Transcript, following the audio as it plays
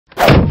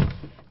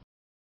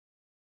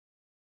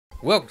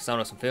Welcome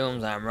to Some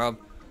Films. I'm Rob.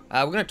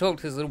 We're gonna talk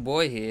to this little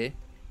boy here,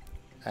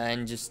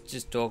 and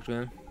just talk to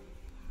him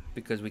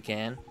because we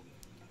can.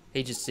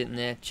 He's just sitting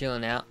there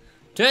chilling out.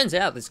 Turns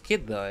out this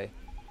kid though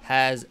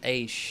has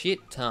a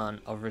shit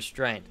ton of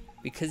restraint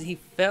because he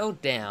fell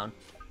down,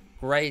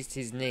 grazed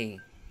his knee,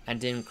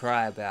 and didn't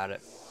cry about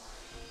it.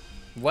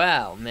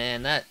 Wow,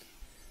 man,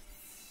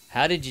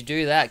 how did you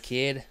do that,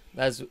 kid?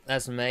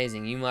 That's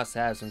amazing. You must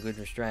have some good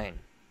restraint.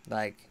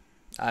 Like,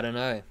 I don't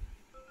know.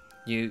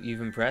 You've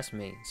impressed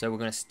me. So we're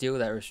gonna steal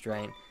that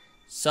restraint.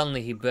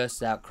 Suddenly he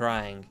bursts out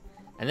crying,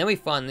 and then we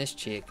find this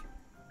chick,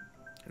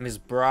 Miss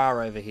Bra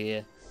over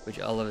here, which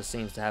Oliver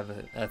seems to have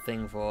a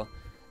thing for.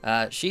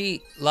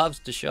 She loves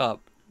to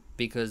shop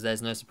because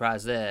there's no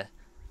surprise there.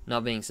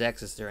 Not being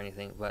sexist or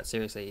anything, but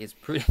seriously, it's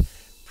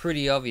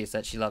pretty obvious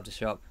that she loves to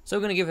shop. So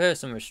we're gonna give her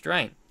some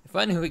restraint. If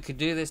I knew we could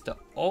do this to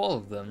all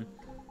of them,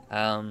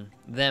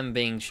 them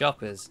being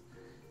shoppers,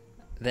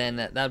 then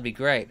that'd be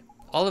great.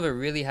 Oliver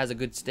really has a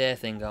good stare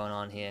thing going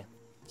on here.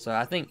 So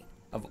I think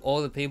of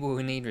all the people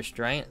who need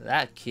restraint,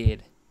 that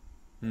kid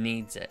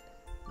needs it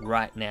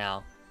right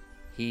now.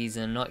 He's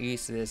not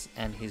used to this,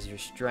 and his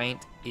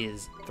restraint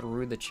is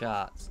through the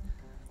charts.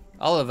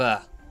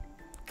 Oliver,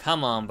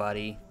 come on,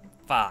 buddy.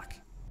 Fuck.